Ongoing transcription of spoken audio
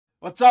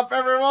What's up,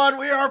 everyone?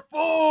 We are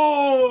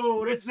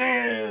full. This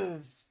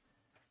is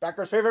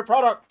Becker's favorite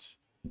product.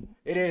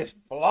 It is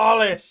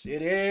flawless.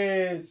 It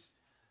is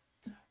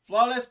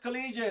flawless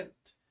collegiate.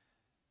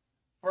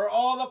 For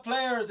all the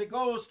players, it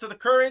goes to the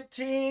current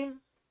team.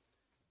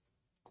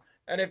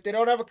 And if they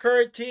don't have a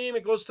current team,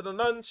 it goes to the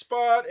none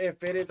spot.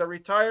 If it is a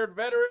retired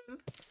veteran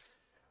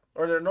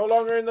or they're no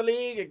longer in the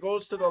league, it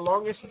goes to the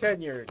longest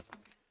tenured.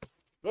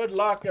 Good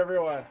luck,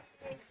 everyone.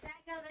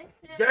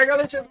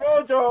 Jagalicious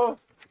Mojo.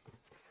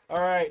 All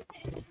right.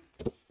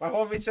 My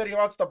homie said he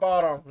wants the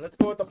bottom. Let's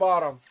go with the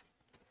bottom.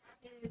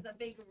 There's a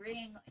big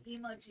ring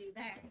emoji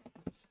there.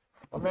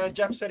 My man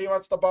Jeff said he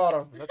wants the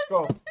bottom. Let's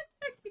go.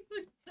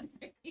 I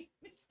need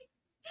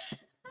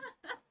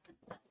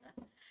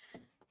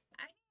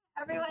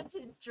everyone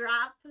to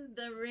drop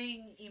the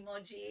ring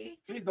emoji.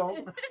 Please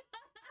don't.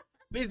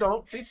 Please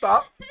don't. Please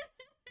stop.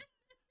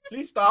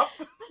 Please stop.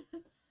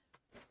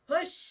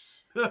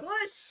 Push.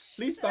 Push.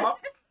 Please stop.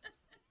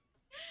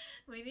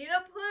 We need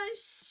a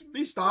push.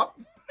 Please stop.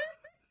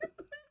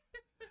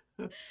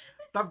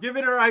 Stop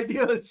giving her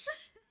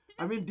ideas.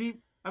 I'm in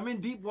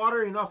deep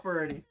water enough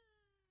already.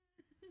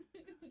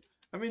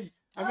 I'm in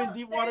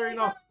deep water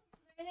enough.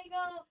 There they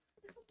go.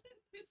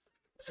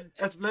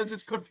 That's Blends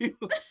is confused.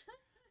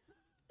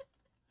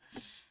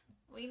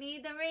 We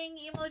need the ring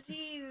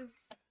emojis.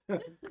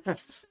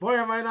 Boy,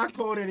 am I not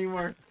cold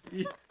anymore.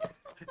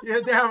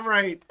 You're damn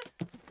right.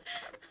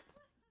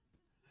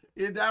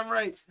 You're damn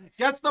right.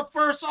 Gets the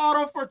first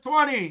auto for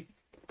 20.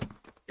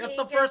 Gets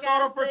the first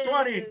auto for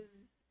 20.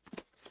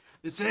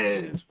 This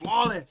is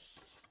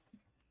flawless.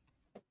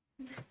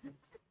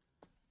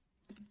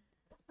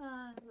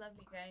 Love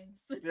you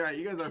guys. Yeah,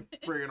 you guys are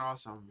friggin'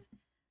 awesome.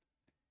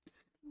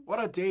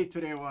 What a day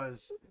today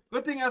was.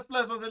 Good thing S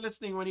Plus wasn't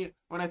listening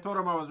when I told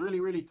him I was really,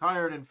 really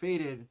tired and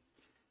faded.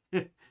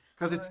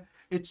 Because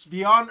it's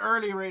beyond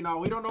early right now.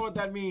 We don't know what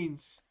that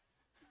means.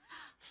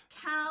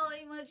 Cow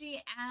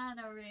emoji and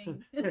a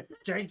ring.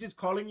 Jags is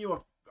calling you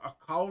a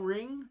cow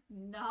ring?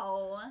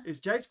 No.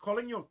 Is Jags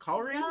calling you a cow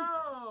ring?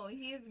 No,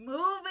 he's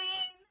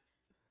moving.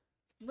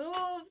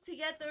 Move to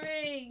get the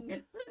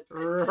ring.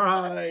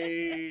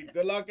 Right.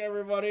 Good luck,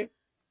 everybody.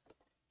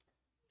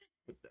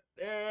 Put that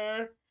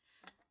there.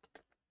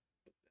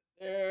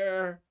 Put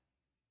that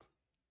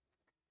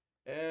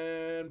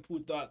there. And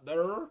put that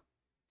there.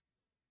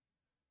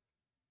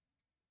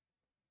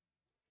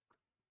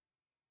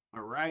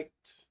 All right.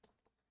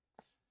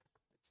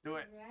 Let's do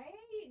it.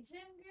 Right,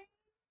 Jim Green?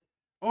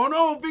 Oh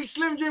no, Big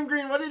Slim Jim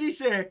Green. What did he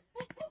say?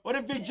 What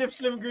did Big Jim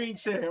Slim Green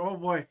say? Oh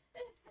boy.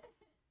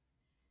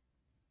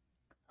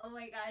 Oh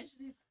my gosh,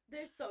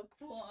 they're so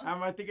cool.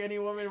 I think any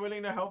woman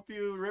willing to help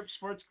you rip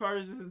sports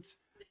cars and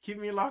keep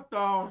me locked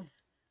down.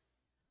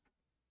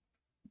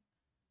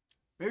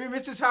 Maybe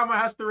Mrs. Hammer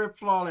has to rip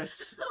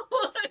flawless.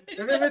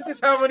 Maybe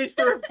Mrs. Hammer needs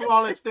to rip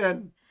flawless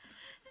then.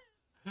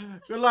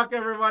 Good luck,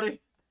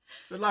 everybody.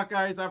 Good luck,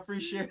 guys. I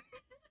appreciate it.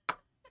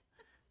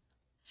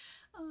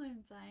 Oh,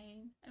 I'm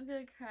dying. I'm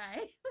gonna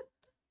cry.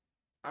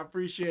 I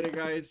appreciate it,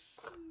 guys.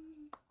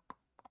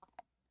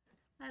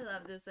 I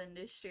love this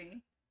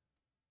industry.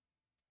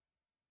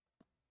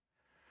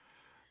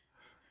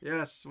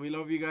 Yes, we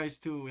love you guys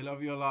too. We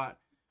love you a lot.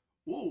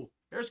 Ooh,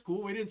 here's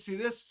cool. We didn't see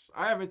this.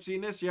 I haven't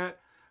seen this yet.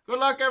 Good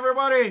luck,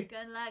 everybody.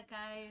 Good luck,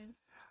 guys.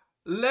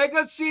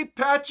 Legacy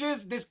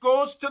patches. This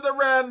goes to the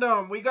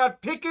random. We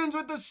got Pickens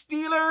with the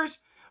Steelers.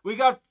 We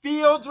got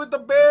Fields with the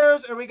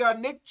Bears. And we got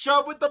Nick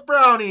Chubb with the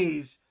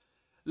Brownies.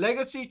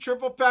 Legacy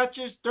triple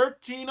patches.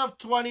 13 of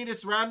 20.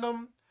 This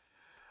random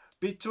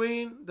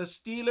between the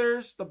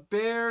Steelers, the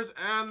Bears,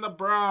 and the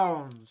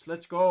Browns.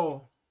 Let's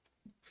go.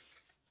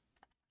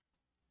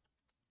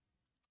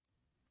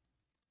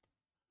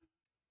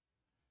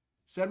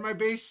 Send my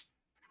base.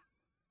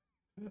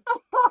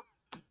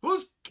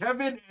 Who's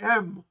Kevin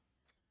M?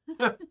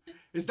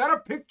 Is that a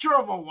picture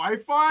of a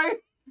Wi-Fi?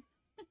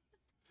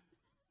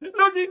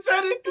 Look, he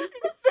said it.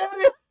 He said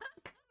it.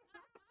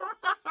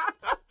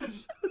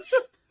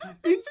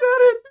 He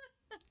said it.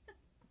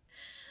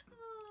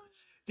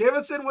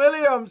 Davidson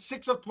Williams,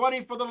 6 of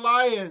 20 for the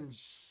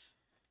Lions.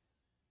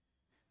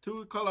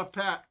 2-color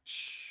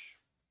patch.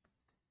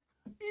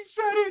 He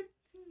said it.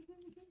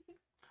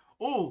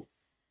 Oh.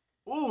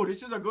 Ooh,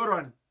 this is a good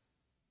one.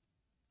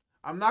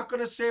 I'm not going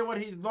to say what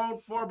he's known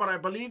for, but I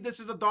believe this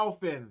is a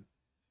Dolphin.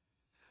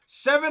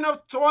 7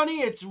 of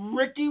 20, it's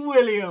Ricky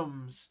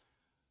Williams.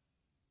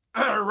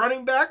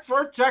 Running back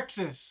for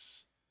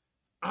Texas.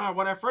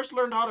 When I first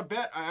learned how to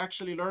bet, I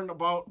actually learned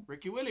about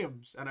Ricky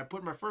Williams. And I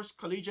put my first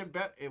collegiate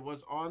bet, it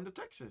was on the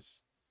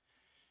Texas.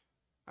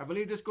 I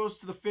believe this goes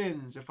to the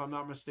Finns, if I'm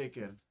not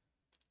mistaken.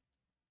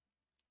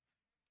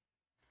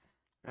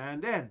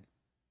 And then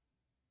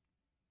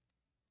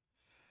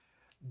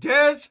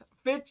Des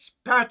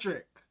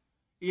Fitzpatrick,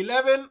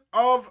 11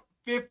 of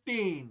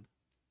 15.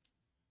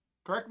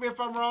 Correct me if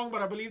I'm wrong,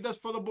 but I believe that's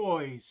for the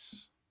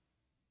boys.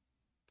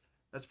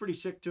 That's pretty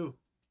sick, too.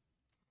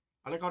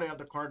 I like how they have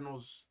the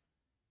Cardinals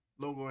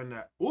logo in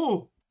that.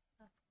 Ooh!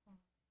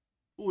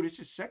 Ooh, this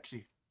is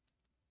sexy.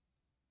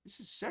 This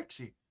is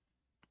sexy.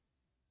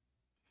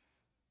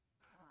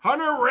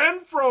 Hunter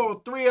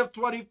Renfroe, 3 of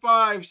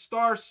 25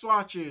 star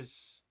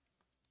swatches.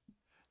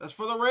 That's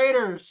for the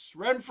Raiders.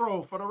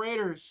 Renfroe for the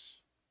Raiders.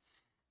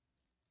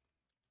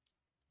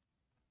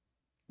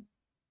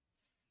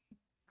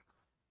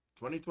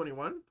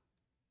 2021?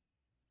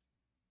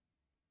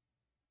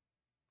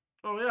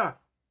 Oh, yeah.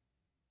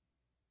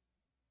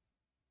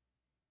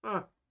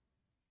 Huh.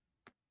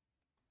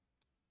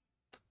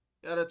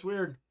 Yeah, that's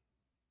weird.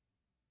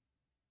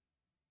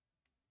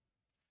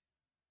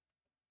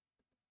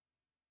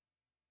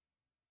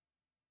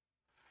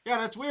 Yeah,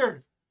 that's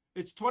weird.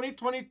 It's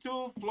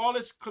 2022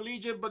 Flawless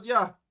Collegiate, but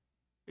yeah,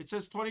 it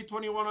says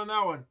 2021 on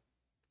that one.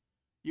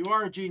 You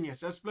are a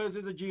genius. Esplez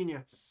is a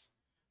genius.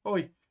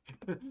 Oh,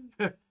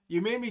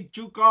 you made me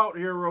juke out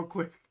here real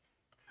quick.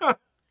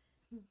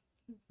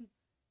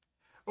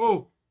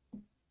 Oh,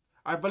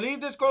 I believe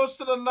this goes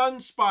to the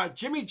none spot.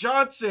 Jimmy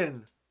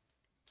Johnson.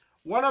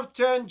 1 of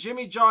 10,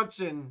 Jimmy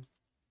Johnson.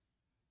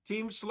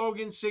 Team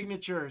slogan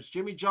signatures.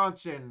 Jimmy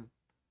Johnson.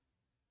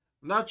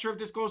 I'm not sure if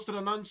this goes to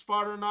the none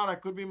spot or not. I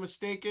could be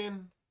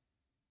mistaken.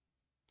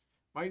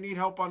 Might need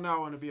help on that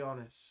one, to be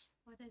honest.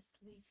 What is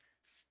sleep?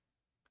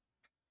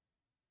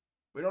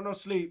 We don't know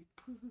sleep.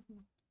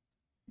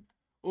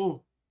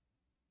 Oh,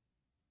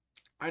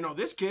 I know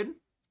this kid.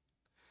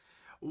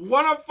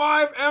 1 of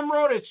 5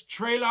 Emerald. It's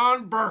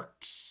Treylon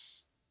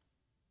Burks.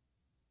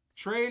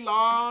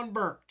 Treylon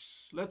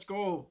Burks. Let's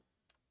go.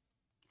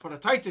 For the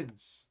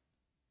Titans.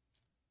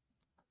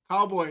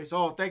 Cowboys.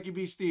 Oh, thank you,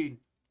 B-Steed.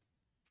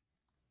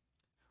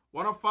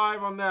 1 of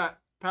 5 on that.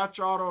 Patch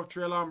auto of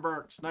Treylon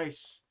Burks.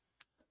 Nice.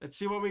 Let's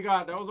see what we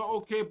got. That was an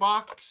okay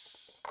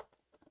box.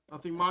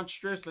 Nothing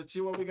monstrous. Let's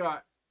see what we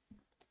got.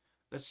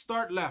 Let's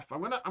start left.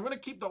 I'm gonna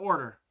keep the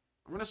order.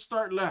 I'm gonna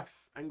start left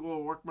and go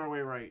work my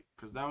way right,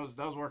 because that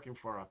was working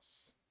for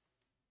us.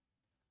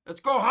 Let's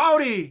go,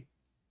 Howdy.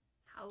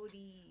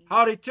 Howdy.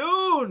 Howdy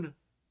Tune.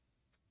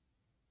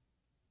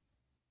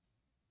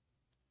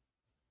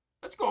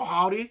 Let's go,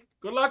 Howdy.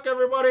 Good luck,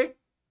 everybody.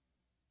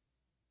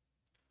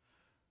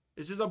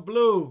 This is a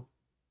blue.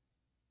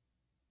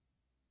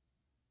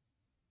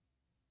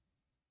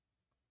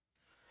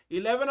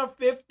 $11 of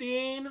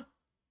 15.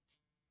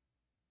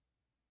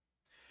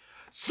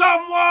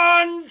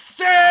 Someone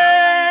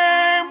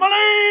say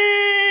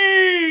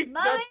Malik!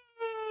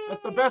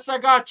 That's the best I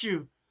got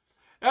you.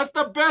 That's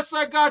the best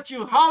I got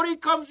you. Howdy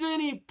comes in,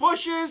 he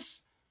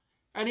pushes,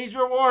 and he's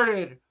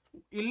rewarded.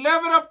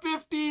 11 of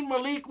 15,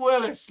 Malik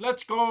Willis.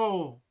 Let's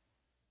go.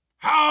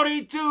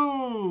 Howdy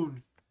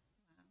Tune.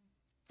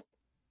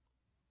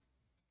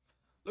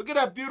 Look at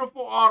that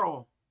beautiful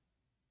auto.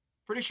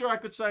 Pretty sure I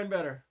could sign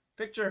better.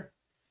 Picture.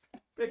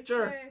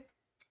 Picture.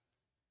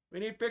 We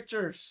need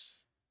pictures.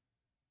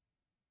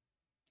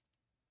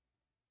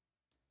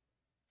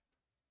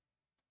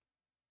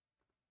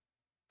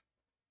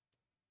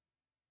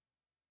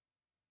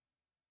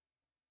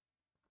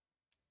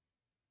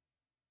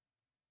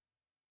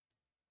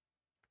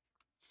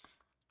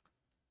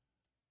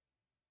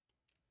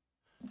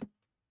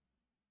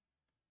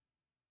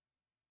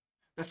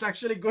 That's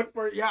actually good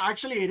for, yeah,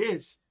 actually it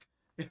is.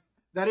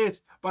 That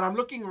is. But I'm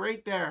looking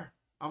right there.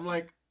 I'm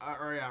like,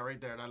 oh yeah, right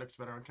there. That looks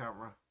better on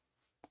camera.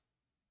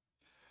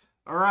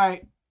 All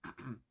right.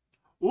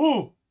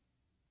 Ooh.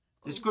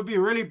 This could be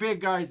really big,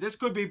 guys. This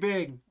could be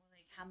big.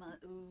 Like Hammer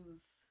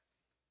Ooze.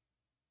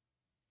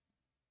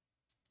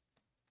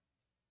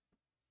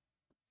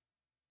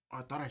 Oh,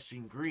 I thought I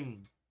seen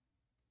green.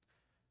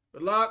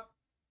 Good luck.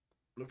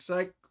 Looks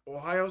like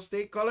Ohio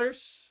State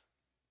colors.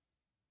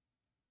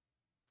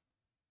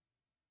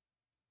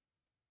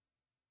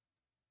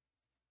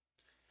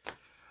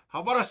 How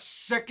about a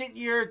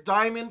second-year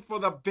diamond for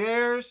the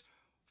Bears?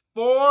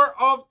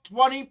 4 of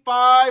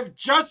 25.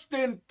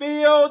 Justin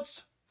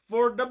Fields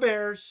for the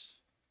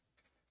Bears.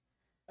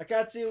 I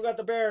can't see who got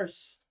the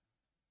Bears.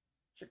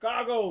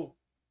 Chicago.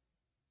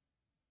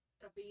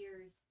 The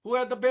Bears. Who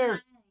had the Bears?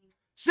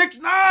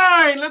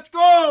 6'9". Let's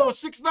go.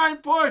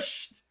 6'9"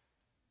 pushed.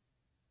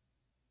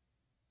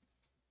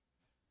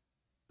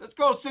 Let's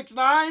go,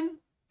 6'9".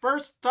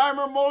 First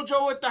timer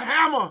Mojo with the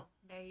hammer.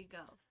 There you go.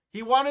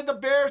 He wanted the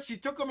Bears. He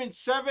took them in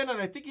 7, and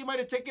I think he might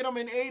have taken them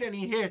in 8, and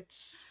he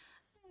hits.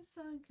 I'm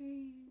so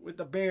green. With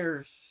the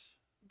Bears.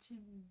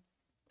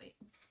 Wait,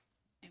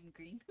 I'm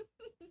green.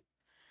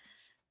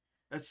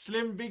 That's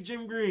Slim Big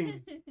Jim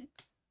Green.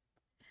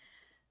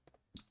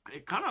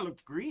 It kind of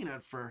looked green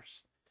at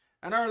first.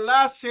 And our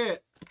last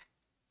hit.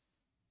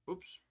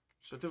 Oops.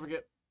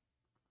 Certificate.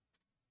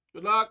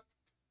 Good luck.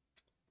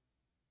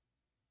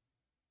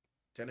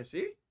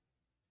 Tennessee.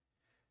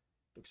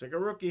 Looks like a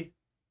rookie.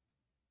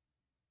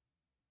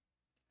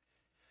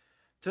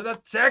 To the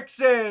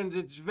Texans.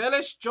 It's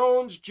Velus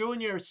Jones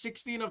Jr.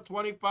 16 of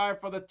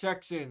 25 for the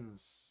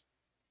Texans.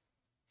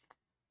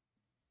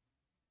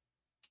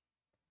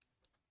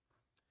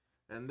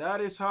 And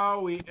that is how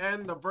we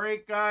end the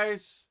break,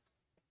 guys.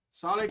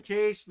 Solid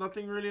case.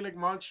 Nothing really like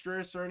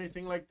monstrous or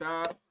anything like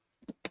that.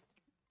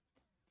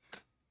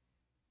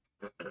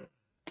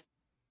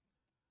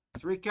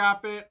 Let's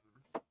recap it.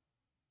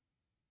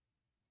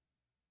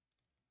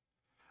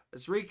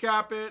 Let's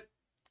recap it.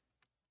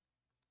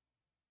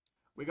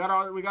 We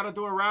gotta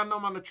do a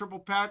random on the triple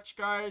patch,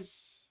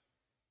 guys.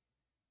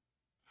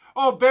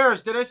 Oh,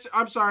 Bears.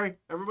 I'm sorry.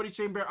 Everybody's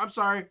saying Bears. I'm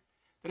sorry.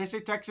 Did I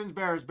say Texans?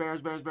 Bears.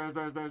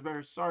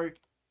 Sorry.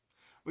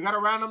 We got a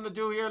random to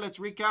do here. Let's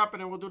recap and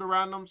then we'll do the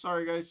random.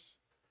 Sorry, guys.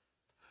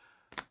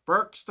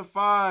 Burks to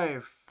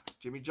 5.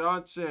 Jimmy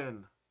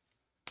Johnson.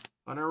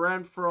 Hunter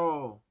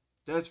Renfrow.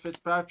 Des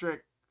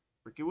Fitzpatrick.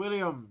 Ricky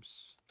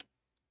Williams.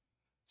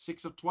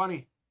 6 of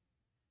 20.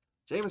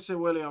 Jameson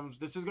Williams.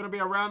 This is going to be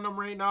a random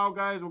right now,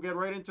 guys. We'll get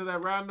right into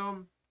that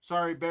random.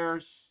 Sorry,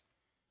 Bears.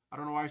 I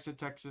don't know why I said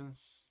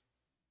Texans.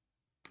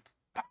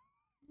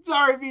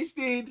 Sorry,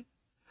 B-Steed.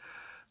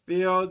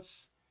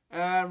 Fields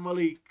and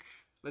Malik.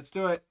 Let's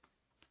do it.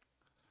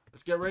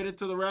 Let's get right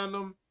into the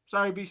random.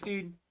 Sorry,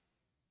 B-Steed.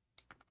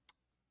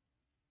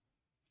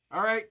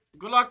 All right.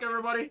 Good luck,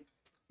 everybody.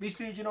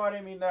 B-Steed, you know I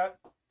didn't mean that.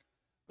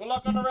 Good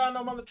luck on the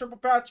random on the triple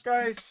patch,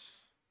 guys.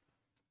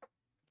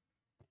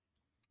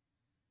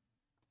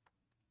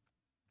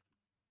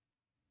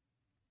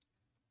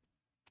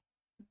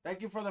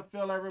 Thank you for the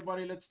fill,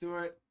 everybody. Let's do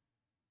it.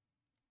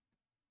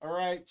 All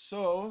right,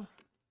 so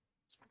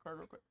let's my card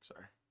real quick.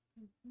 Sorry.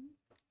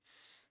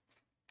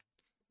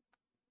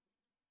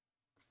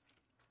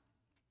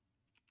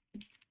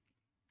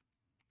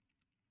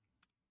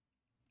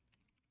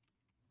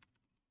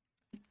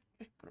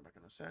 Okay, put it back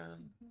in the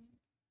sand.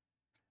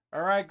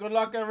 All right, good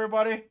luck,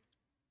 everybody.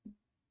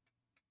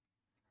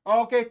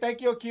 Okay, thank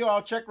you, Q.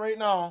 I'll check right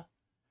now.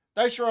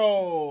 Dice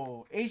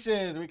roll.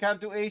 Aces. We can't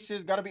do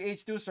aces. Got to be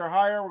ace deuce or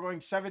higher. We're going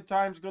 7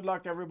 times. Good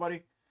luck,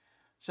 everybody.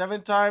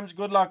 7 times.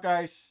 Good luck,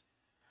 guys.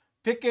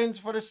 Pickens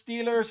for the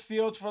Steelers.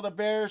 Fields for the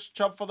Bears.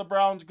 Chubb for the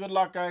Browns. Good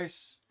luck,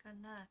 guys.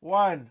 Good luck.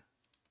 1.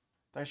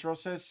 Dice roll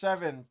says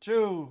 7.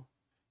 2,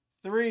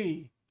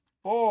 3,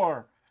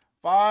 4,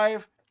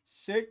 5,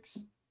 6,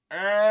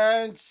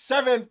 and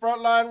 7.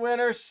 Frontline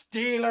winner,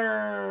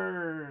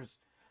 Steelers.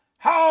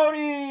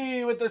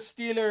 Howdy with the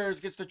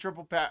Steelers. Gets the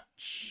triple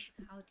patch.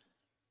 Howdy.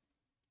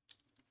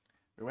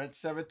 We went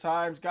 7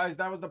 times. Guys,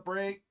 that was the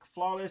break.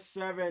 Flawless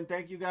 7.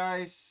 Thank you,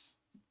 guys.